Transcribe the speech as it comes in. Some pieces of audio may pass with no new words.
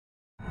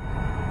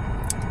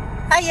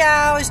Hey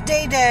y'all, it's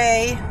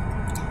D-Day.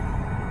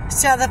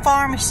 So the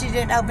pharmacy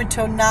didn't open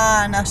till 9.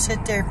 I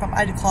sit there from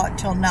 8 o'clock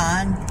till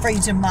 9,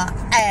 freezing my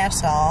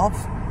ass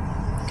off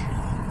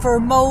for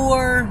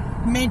more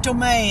mental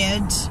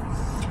meds.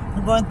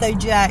 I'm going through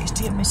Jack's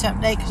to get me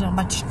something to eat because I'm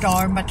about to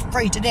starve. I'm about to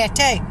freeze to death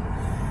too.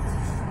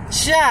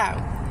 So,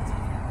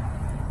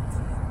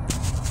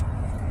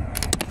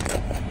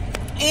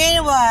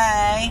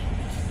 anyway,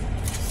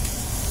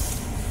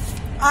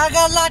 I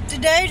got a lot to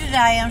do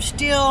today. I'm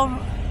still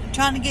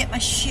trying to get my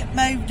shit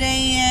moved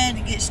in,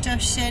 to get stuff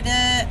set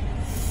up.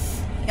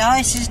 Y'all,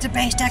 this is the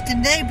best I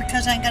can do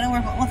because I ain't got to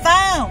work with my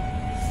phone.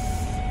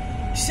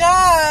 So,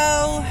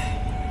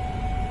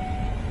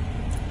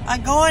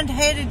 I'm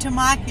headed to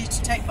Mikey's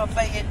to take my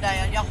bed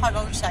down. Y'all hold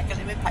on a second.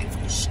 Let me pay for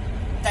the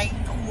state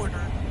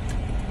order.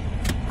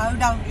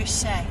 Hold on just a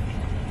second.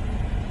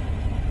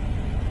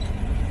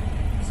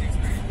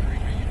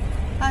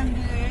 I'm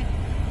good.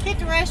 Get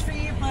the rest for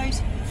you,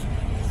 please.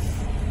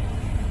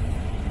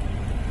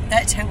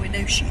 That's how we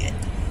do shit.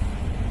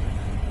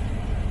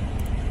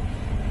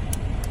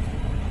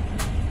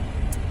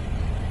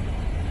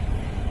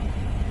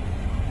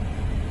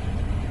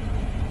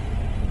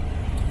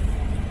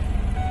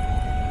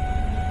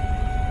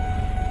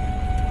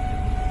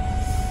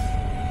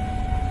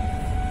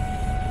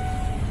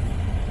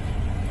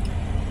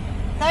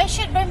 They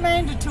should be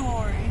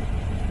mandatory.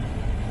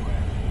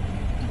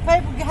 The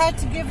people had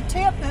to give a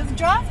tip at the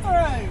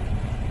drive-thru.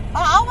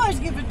 I always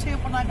give a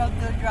tip when I go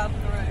through a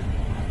drive-thru.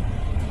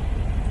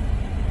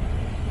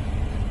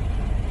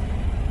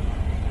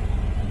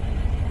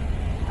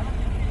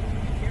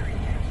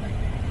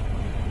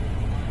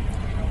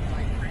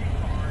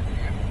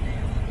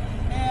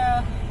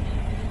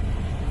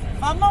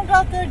 I'm going to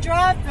go through a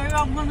drive-thru,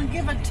 I'm going to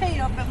give a tip.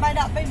 It may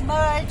not be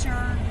much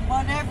or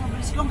whatever, but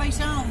it's going to be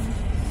something.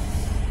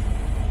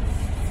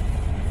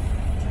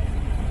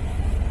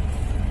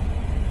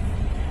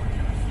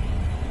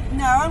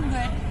 No, I'm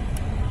good.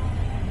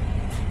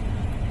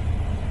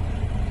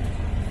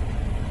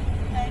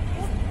 Thank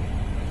you.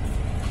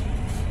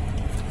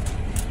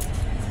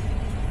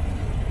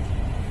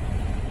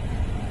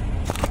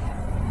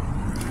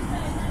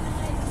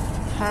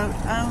 Hold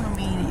on a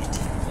minute.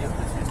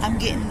 I'm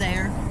getting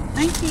there.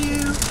 Thank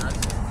you.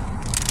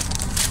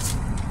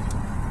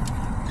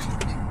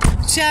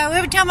 So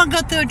every time I go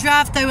through a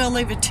drive-thru, I'll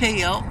leave a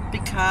tip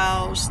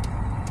because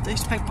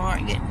these people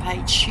aren't getting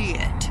paid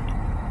shit.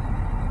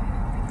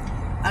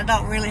 I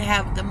don't really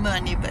have the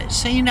money, but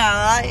so you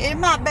know, it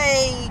might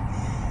be,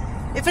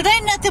 if it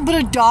ain't nothing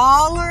but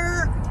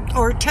 $1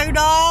 or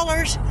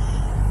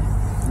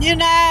 $2, you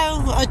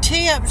know, a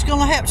tip's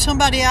gonna help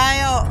somebody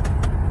out.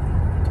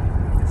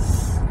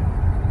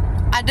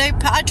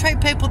 I treat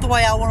people the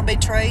way I want to be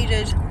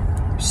treated.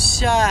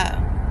 So,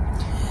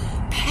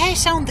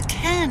 pass on the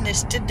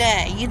kindness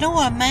today. You know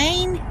what I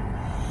mean?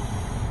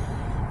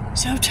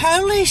 So,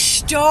 totally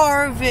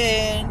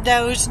starving.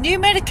 Those new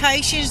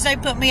medications they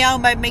put me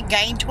on made me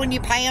gain 20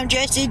 pounds.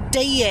 Yes, it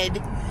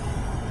did.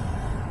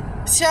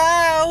 So,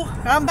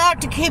 I'm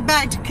about to get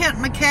back to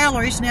counting my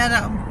calories now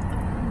that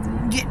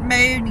I'm getting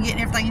moved and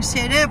getting everything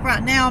set up.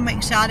 Right now, I'm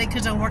excited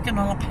because I'm working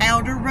on a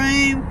powder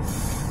room.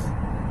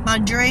 My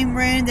dream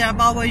room that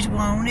I've always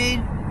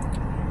wanted.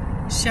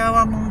 So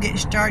I'm going to get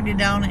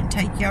started on it and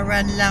take y'all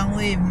right along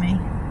with me.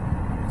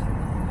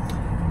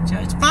 So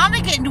it's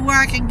finally getting to where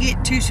I can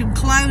get to some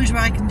clothes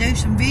where I can do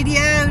some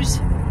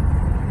videos.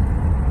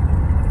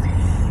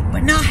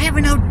 But not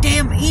having no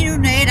damn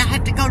internet, I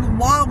have to go to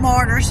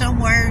Walmart or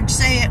somewhere and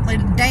see it, let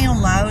it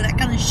download, that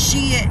kind of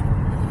shit.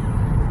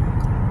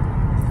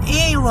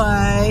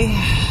 Anyway,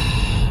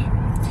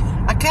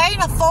 I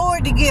can't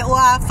afford to get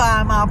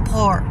Wi-Fi in my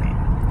apartment.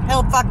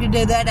 Hell, if I could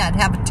do that, I'd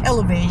have a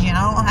television.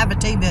 I don't have a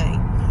TV.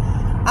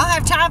 I don't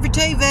have time for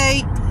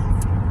TV.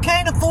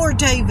 Can't afford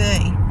TV.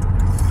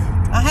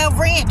 I have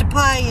rent to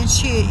pay and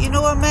shit. You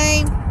know what I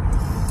mean?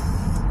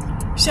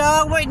 So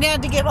I went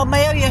down to get my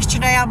mail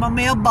yesterday on my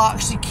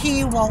mailbox. The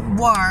key won't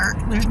work.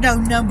 There's no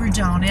numbers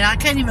on it. I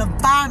can't even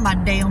find my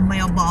damn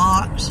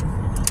mailbox.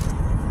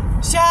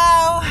 So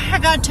I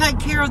gotta take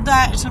care of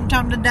that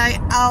sometime today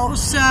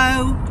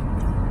also.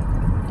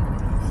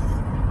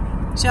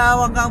 So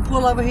I'm going to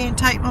pull over here and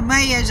take my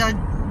meds. I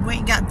went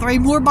and got 3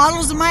 more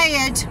bottles of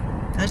meds.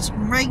 That's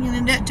bringing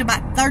it up to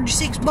about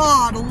 36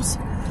 bottles.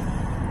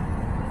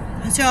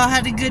 And so I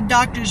had a good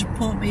doctor's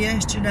appointment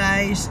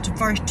yesterday. It's the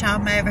first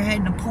time I ever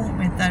had an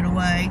appointment that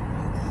way.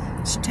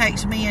 She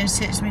takes me and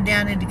sits me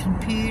down at the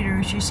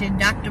computer. She said,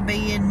 Dr.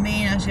 B and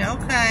me. And I said,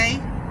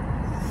 okay.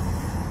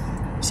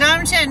 So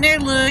I'm sitting there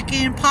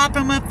looking,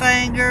 popping my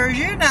fingers,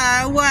 you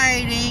know,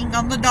 waiting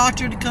on the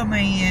doctor to come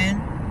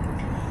in.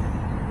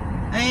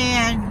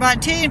 And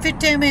about 10,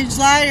 15 minutes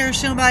later,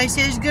 somebody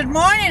says, good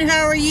morning,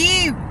 how are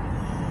you?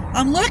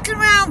 I'm looking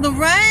around the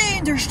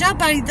room, there's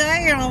nobody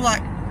there. And I'm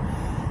like,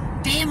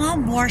 damn,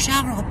 I'm worse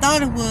off than I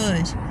thought it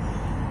was.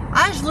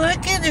 I was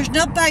looking, there's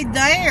nobody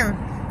there.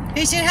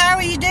 He said, how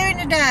are you doing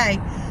today?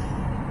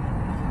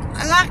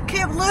 And I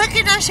kept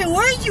looking, I said,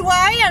 where are you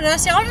at? I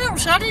said, I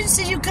didn't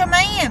see you come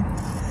in.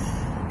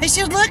 He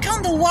said, look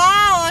on the wall.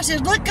 I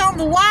said, look on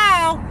the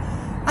wall.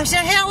 I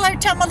said, hell, every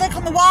time I look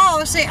on the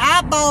wall, I see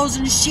eyeballs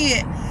and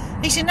shit.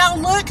 He said, no,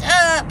 look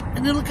up.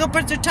 And then look up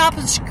at the top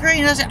of the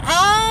screen. I said,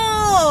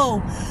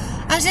 oh.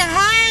 I said,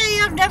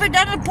 hey, I've never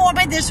done an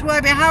appointment this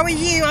way, but how are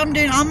you?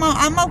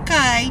 I'm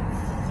okay.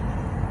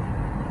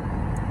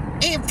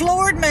 It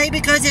floored me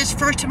because it's the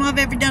first time I've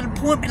ever done an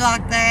appointment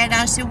like that. And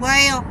I said,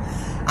 well,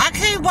 I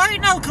can't work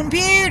no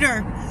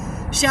computer.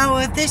 So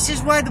if this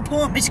is where the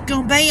appointment's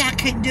going to be, I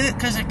can't do it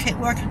because I can't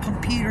work a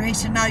computer. He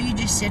said, no, you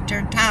just sit there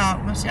and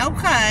talk. And I said,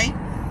 okay.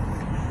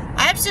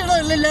 I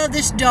absolutely love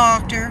this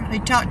doctor. He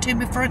talked to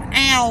me for an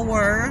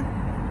hour.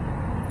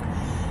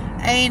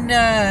 And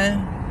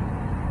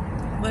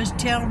was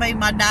telling me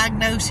my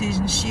diagnosis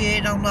and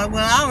shit. I'm like,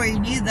 well, I already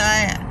knew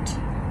that.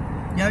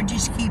 Y'all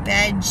just keep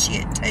adding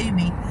shit to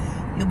me.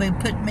 You'll be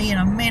putting me in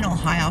a mental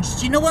house.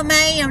 Do you know what I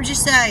mean? I'm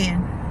just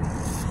saying.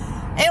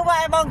 Anyway,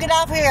 I'm going to get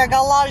off here. I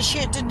got a lot of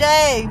shit to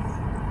do.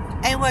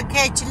 And we'll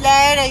catch you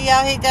later.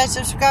 Y'all hit that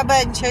subscribe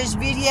button, share this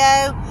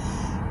video.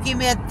 Give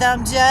me a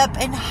thumbs up.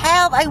 And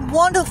have a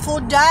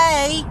wonderful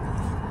day.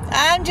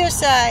 I'm just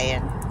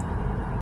saying.